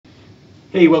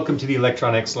Hey, welcome to the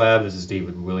Electronics Lab. This is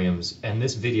David Williams, and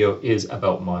this video is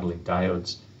about modeling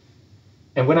diodes.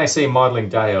 And when I say modeling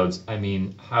diodes, I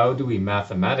mean how do we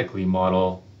mathematically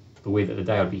model the way that the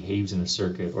diode behaves in a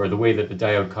circuit, or the way that the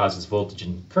diode causes voltage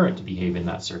and current to behave in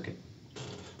that circuit.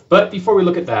 But before we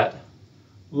look at that,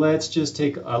 let's just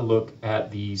take a look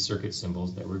at the circuit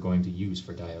symbols that we're going to use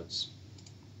for diodes.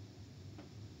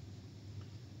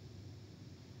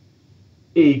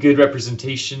 A good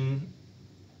representation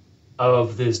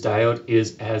of this diode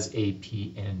is as a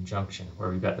PN junction, where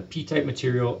we've got the P-type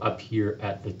material up here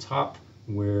at the top,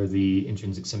 where the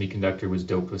intrinsic semiconductor was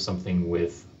doped with something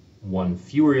with one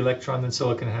fewer electron than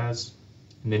silicon has.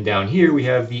 And then down here we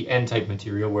have the N-type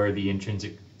material, where the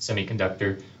intrinsic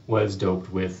semiconductor was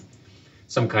doped with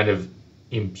some kind of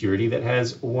impurity that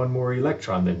has one more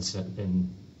electron than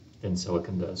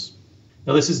silicon does.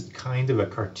 Now this is kind of a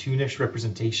cartoonish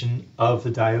representation of the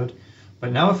diode.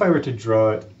 But now if I were to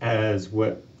draw it as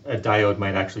what a diode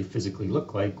might actually physically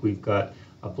look like, we've got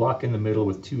a block in the middle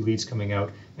with two leads coming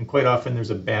out, and quite often there's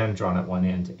a band drawn at one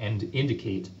end to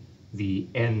indicate the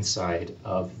N side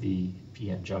of the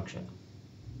PN junction.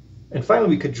 And finally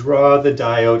we could draw the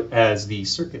diode as the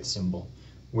circuit symbol,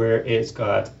 where it's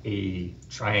got a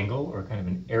triangle or kind of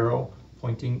an arrow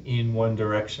pointing in one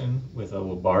direction with a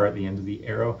little bar at the end of the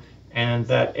arrow, and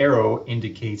that arrow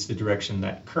indicates the direction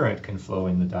that current can flow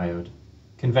in the diode.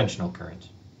 Conventional current.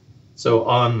 So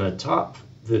on the top,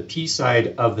 the P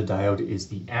side of the diode is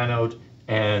the anode,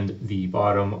 and the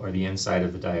bottom or the N side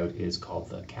of the diode is called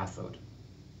the cathode.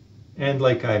 And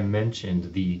like I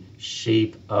mentioned, the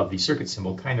shape of the circuit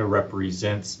symbol kind of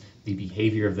represents the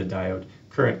behavior of the diode.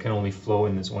 Current can only flow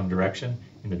in this one direction,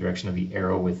 in the direction of the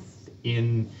arrow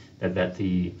within that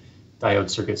the diode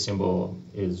circuit symbol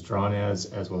is drawn as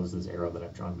well as this arrow that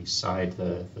I've drawn beside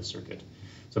the circuit.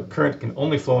 So current can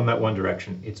only flow in that one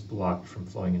direction. It's blocked from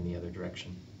flowing in the other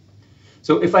direction.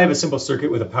 So if I have a simple circuit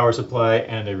with a power supply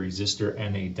and a resistor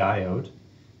and a diode,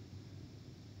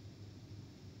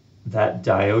 that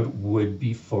diode would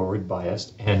be forward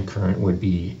biased and current would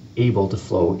be able to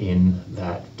flow in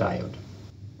that diode.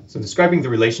 So describing the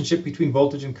relationship between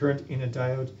voltage and current in a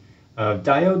diode,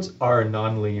 diodes are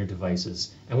nonlinear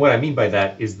devices. And what I mean by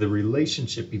that is the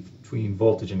relationship between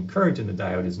voltage and current in the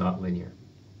diode is not linear.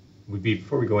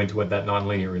 Before we go into what that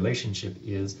nonlinear relationship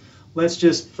is, let's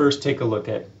just first take a look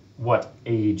at what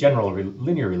a general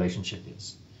linear relationship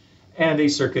is. And a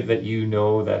circuit that you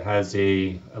know that has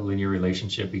a linear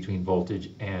relationship between voltage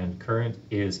and current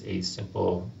is a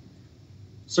simple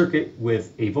circuit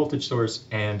with a voltage source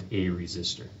and a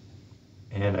resistor.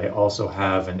 And I also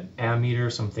have an ammeter,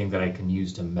 something that I can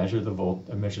use to measure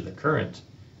the current,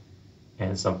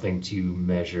 and something to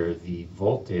measure the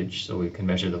voltage. So we can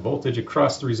measure the voltage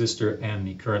across the resistor and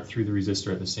the current through the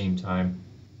resistor at the same time.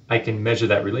 I can measure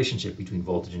that relationship between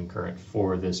voltage and current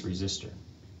for this resistor.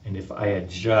 And if I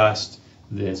adjust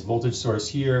this voltage source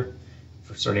here,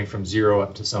 starting from 0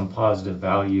 up to some positive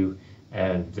value,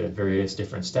 and at various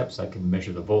different steps, I can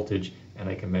measure the voltage and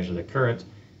I can measure the current.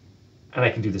 And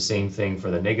I can do the same thing for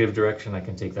the negative direction. I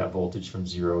can take that voltage from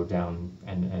 0 down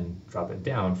and drop it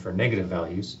down for negative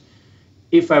values.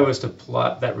 If I was to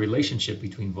plot that relationship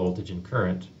between voltage and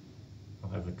current, I'll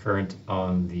have the current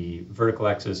on the vertical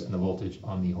axis and the voltage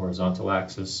on the horizontal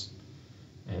axis,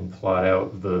 and plot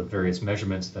out the various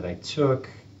measurements that I took.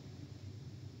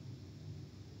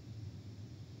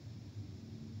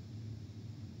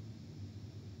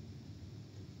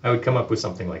 I would come up with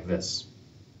something like this.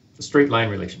 It's a straight line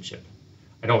relationship.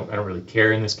 I don't really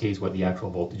care in this case what the actual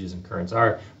voltages and currents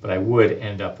are, but I would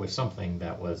end up with something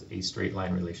that was a straight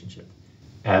line relationship.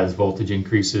 As voltage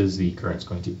increases, the current's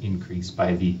going to increase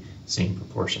by the same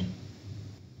proportion.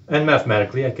 And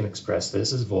mathematically, I can express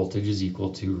this as voltage is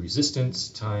equal to resistance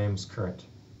times current.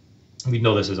 We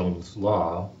know this as Ohm's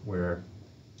law, where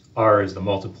R is the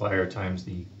multiplier times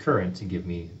the current to give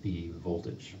me the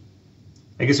voltage.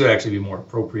 I guess it would actually be more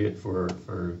appropriate for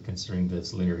considering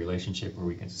this linear relationship, where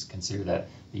we can just consider that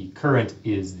the current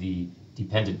is the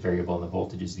dependent variable and the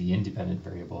voltage is the independent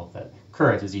variable, that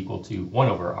current is equal to 1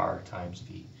 over R times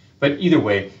V. But either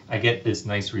way, I get this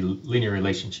nice linear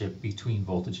relationship between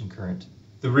voltage and current.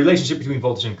 The relationship between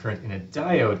voltage and current in a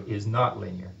diode is not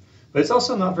linear, but it's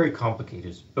also not very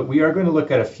complicated. But we are going to look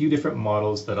at a few different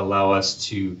models that allow us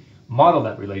to model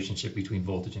that relationship between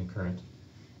voltage and current.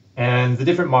 And the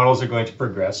different models are going to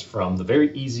progress from the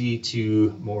very easy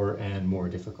to more and more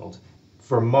difficult.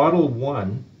 For model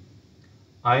 1,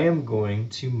 I am going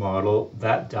to model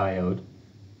that diode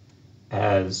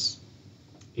as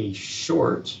a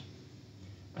short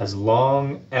as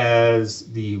long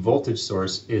as the voltage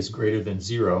source is greater than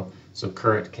 0, so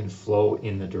current can flow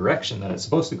in the direction that it's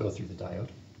supposed to go through the diode.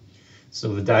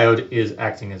 So the diode is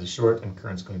acting as a short and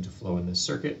current's going to flow in this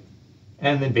circuit.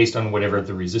 And then based on whatever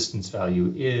the resistance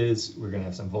value is, we're going to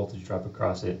have some voltage drop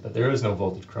across it, but there is no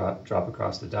voltage drop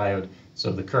across the diode,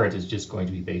 so the current is just going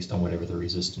to be based on whatever the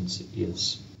resistance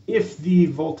is. If the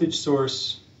voltage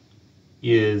source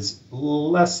is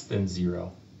less than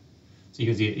 0, so you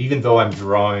can see even though I'm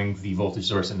drawing the voltage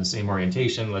source in the same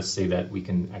orientation, let's say that we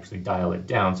can actually dial it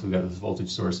down, so we've got this voltage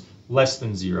source less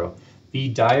than 0,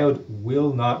 the diode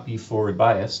will not be forward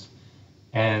biased,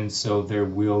 and so there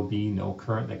will be no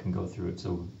current that can go through it.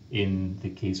 So in the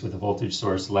case with a voltage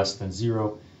source less than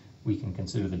 0, we can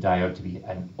consider the diode to be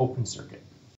an open circuit.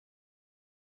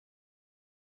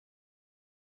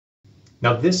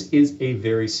 Now this is a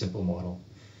very simple model.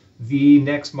 The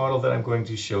next model that I'm going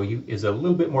to show you is a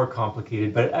little bit more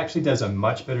complicated, but it actually does a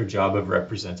much better job of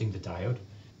representing the diode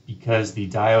because the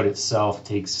diode itself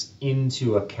takes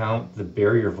into account the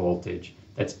barrier voltage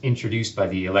that's introduced by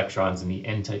the electrons in the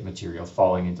N-type material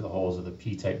falling into the holes of the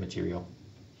P-type material.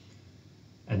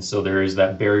 And so there is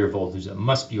that barrier voltage that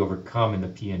must be overcome in the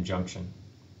P-N junction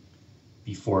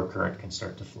before current can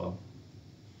start to flow.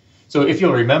 So if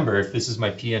you'll remember, if this is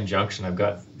my P-N junction, I've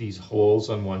got these holes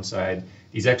on one side,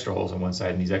 these extra holes on one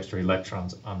side, and these extra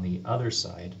electrons on the other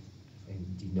side. I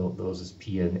denote those as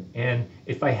P and N.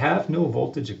 If I have no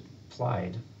voltage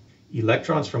applied,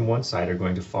 electrons from one side are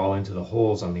going to fall into the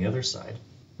holes on the other side.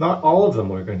 Not all of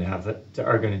them are going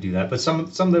to do that, but some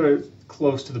that are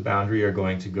close to the boundary are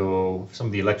going to go. Some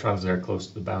of the electrons that are close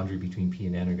to the boundary between P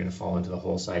and N are going to fall into the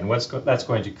hole side, and what that's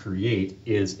going to create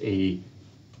is a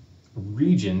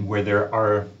region where there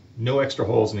are no extra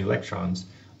holes in electrons,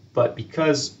 but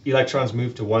because electrons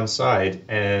move to one side,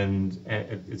 and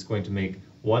it's going to make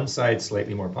one side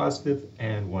slightly more positive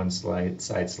and one side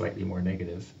slightly more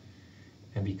negative.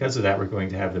 And because of that, we're going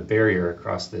to have the barrier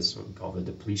across this, what we call the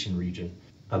depletion region,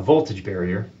 a voltage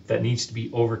barrier that needs to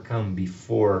be overcome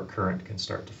before current can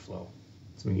start to flow.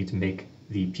 So we need to make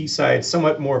the P side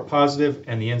somewhat more positive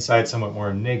and the N side somewhat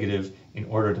more negative in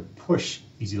order to push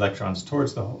these electrons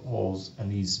towards the holes,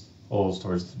 and these holes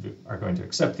are going to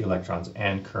accept the electrons,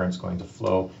 and current's going to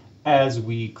flow as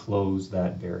we close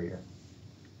that barrier.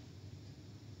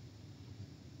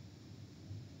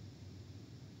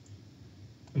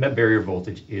 And that barrier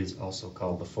voltage is also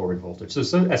called the forward voltage. So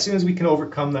as soon as we can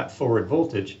overcome that forward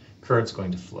voltage, current's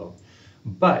going to flow.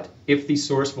 But if the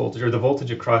source voltage or the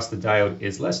voltage across the diode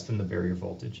is less than the barrier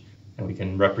voltage, and we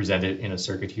can represent it in a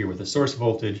circuit here with a source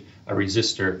voltage, a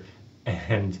resistor,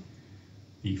 and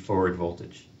the forward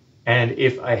voltage. And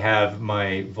if I have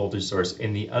my voltage source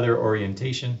in the other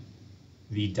orientation,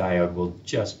 the diode will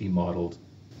just be modeled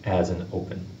as an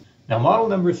open. Now model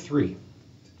number 3.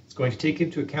 It's going to take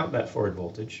into account that forward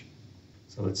voltage.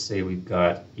 So let's say we've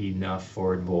got enough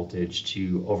forward voltage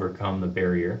to overcome the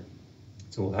barrier.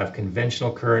 So we'll have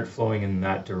conventional current flowing in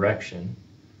that direction.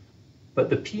 But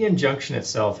the P-N junction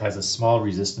itself has a small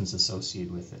resistance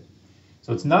associated with it.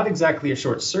 So it's not exactly a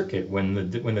short circuit when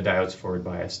the diode's forward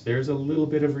biased. There's a little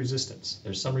bit of resistance.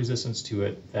 There's some resistance to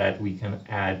it that we can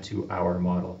add to our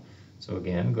model. So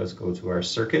again, let's go to our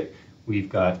circuit. We've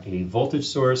got a voltage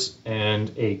source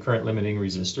and a current limiting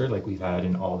resistor like we've had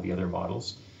in all of the other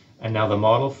models. And now the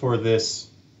model for this,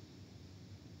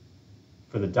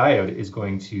 for the diode, is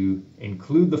going to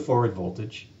include the forward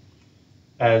voltage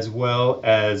as well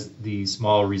as the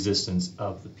small resistance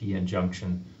of the P-N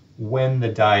junction when the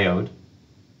diode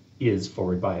is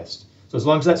forward biased. So as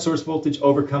long as that source voltage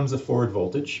overcomes the forward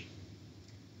voltage,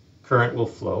 current will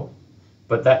flow.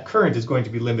 But that current is going to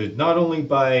be limited not only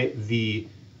by the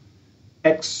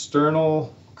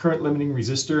external current limiting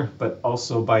resistor, but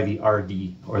also by the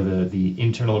RD, or the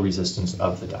internal resistance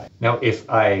of the diode. Now, if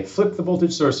I flip the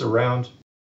voltage source around,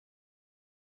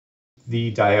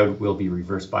 the diode will be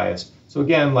reverse biased. So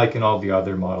again, like in all the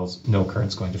other models, no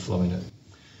current's going to flow in it.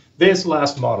 This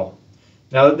last model.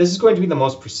 Now, this is going to be the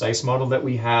most precise model that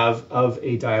we have of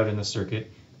a diode in the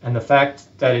circuit, and the fact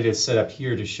that it is set up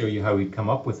here to show you how we come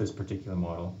up with this particular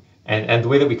model. And the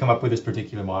way that we come up with this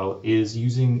particular model is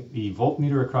using the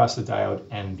voltmeter across the diode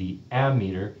and the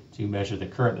ammeter to measure the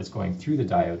current that's going through the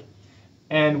diode.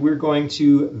 And we're going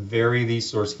to vary the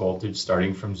source voltage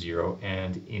starting from 0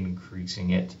 and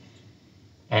increasing it,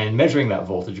 and measuring that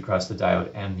voltage across the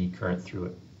diode and the current through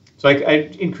it. So I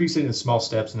increase it in small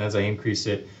steps, and as I increase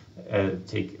it,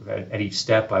 at each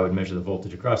step, I would measure the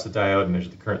voltage across the diode, measure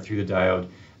the current through the diode,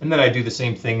 and then I do the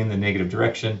same thing in the negative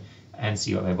direction and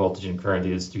see what my voltage and current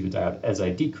is through the diode as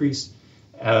I decrease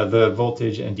the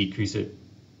voltage and decrease it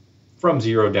from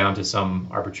 0 down to some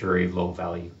arbitrary low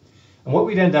value. And what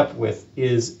we'd end up with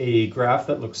is a graph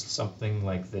that looks something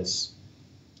like this.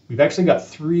 We've actually got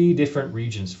three different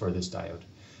regions for this diode.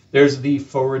 There's the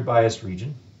forward biased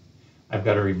region, I've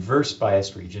got a reverse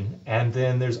biased region, and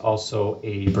then there's also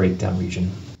a breakdown region.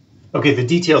 Okay, the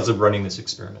details of running this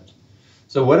experiment.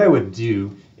 So what I would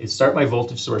do is start my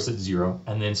voltage source at 0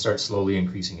 and then start slowly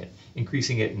increasing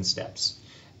it in steps.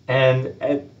 And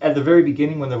at the very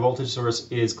beginning, when the voltage source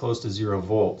is close to 0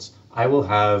 volts, I will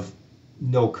have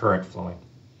no current flowing.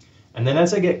 And then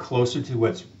as I get closer to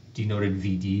what's denoted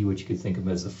VD, which you could think of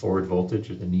as the forward voltage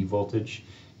or the knee voltage,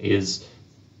 is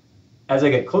as I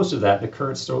get closer to that, the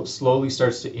current slowly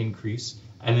starts to increase,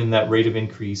 and then that rate of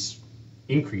increase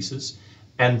increases,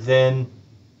 and then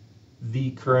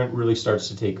the current really starts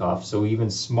to take off. So even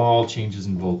small changes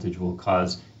in voltage will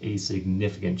cause a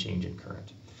significant change in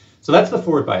current. So that's the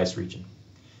forward bias region.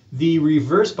 The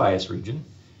reverse bias region,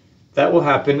 that will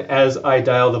happen as I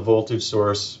dial the voltage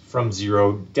source from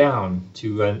 0 down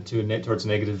towards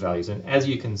negative values. And as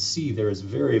you can see, there is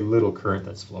very little current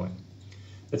that's flowing.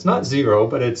 It's not 0,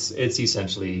 but it's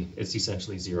essentially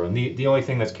 0. And the only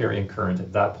thing that's carrying current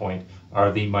at that point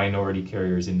are the minority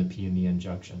carriers in the P and the N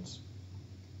junctions.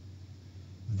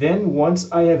 Then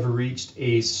once I have reached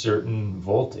a certain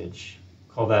voltage,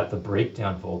 call that the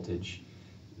breakdown voltage,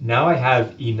 now I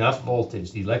have enough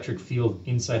voltage, the electric field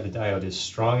inside the diode is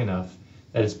strong enough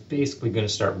that it's basically going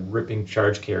to start ripping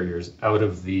charge carriers out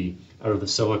of the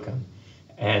silicon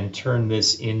and turn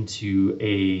this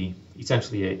into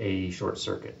essentially a short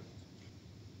circuit.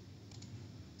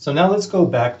 So now let's go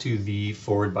back to the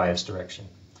forward bias direction.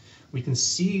 We can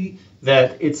see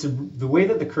that the way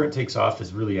that the current takes off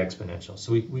is really exponential.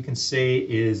 So we can say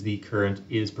the current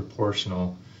is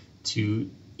proportional to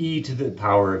e to the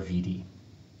power of Vd.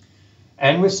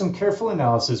 And with some careful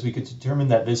analysis, we could determine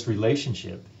that this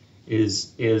relationship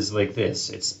is like this.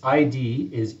 It's ID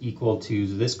is equal to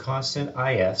this constant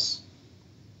Is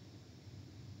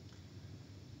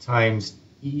times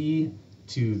e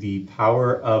to the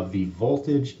power of the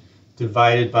voltage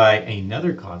divided by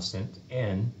another constant,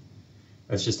 N.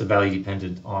 That's just a value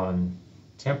dependent on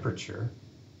temperature.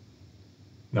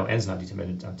 No, N is not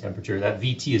dependent on temperature. That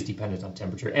Vt is dependent on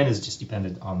temperature. N is just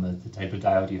dependent on the type of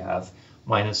diode you have,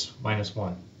 minus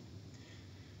 1.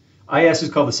 Is is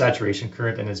called the saturation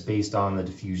current and is based on the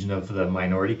diffusion of the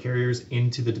minority carriers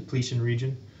into the depletion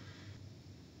region.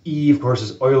 E, of course,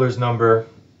 is Euler's number,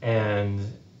 and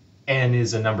N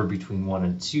is a number between 1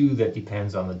 and 2 that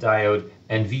depends on the diode,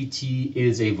 and Vt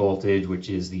is a voltage, which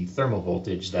is the thermal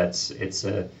voltage.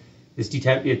 It's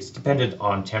dependent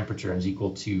on temperature and is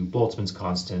equal to Boltzmann's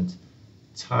constant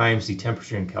times the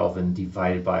temperature in Kelvin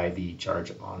divided by the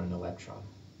charge on an electron.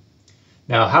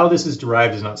 Now, how this is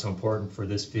derived is not so important for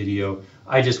this video.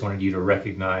 I just wanted you to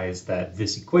recognize that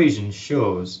this equation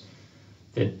shows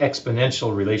an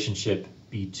exponential relationship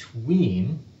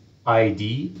between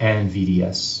ID and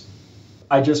VDS.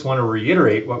 I just want to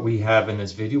reiterate what we have in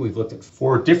this video. We've looked at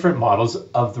 4 different models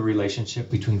of the relationship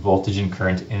between voltage and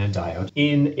current in a diode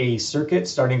in a circuit,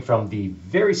 starting from the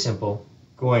very simple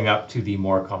going up to the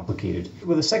more complicated.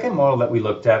 Well, the second model that we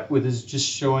looked at was just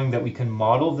showing that we can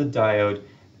model the diode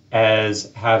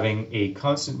as having a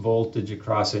constant voltage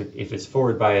across it if it's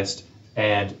forward biased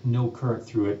and no current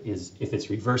through it is if it's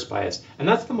reverse biased. And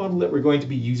that's the model that we're going to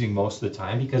be using most of the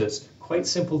time because it's quite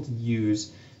simple to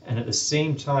use, and at the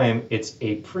same time it's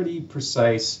a pretty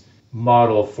precise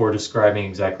model for describing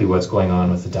exactly what's going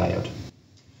on with the diode.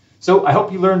 So I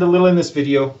hope you learned a little in this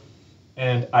video,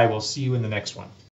 and I will see you in the next one.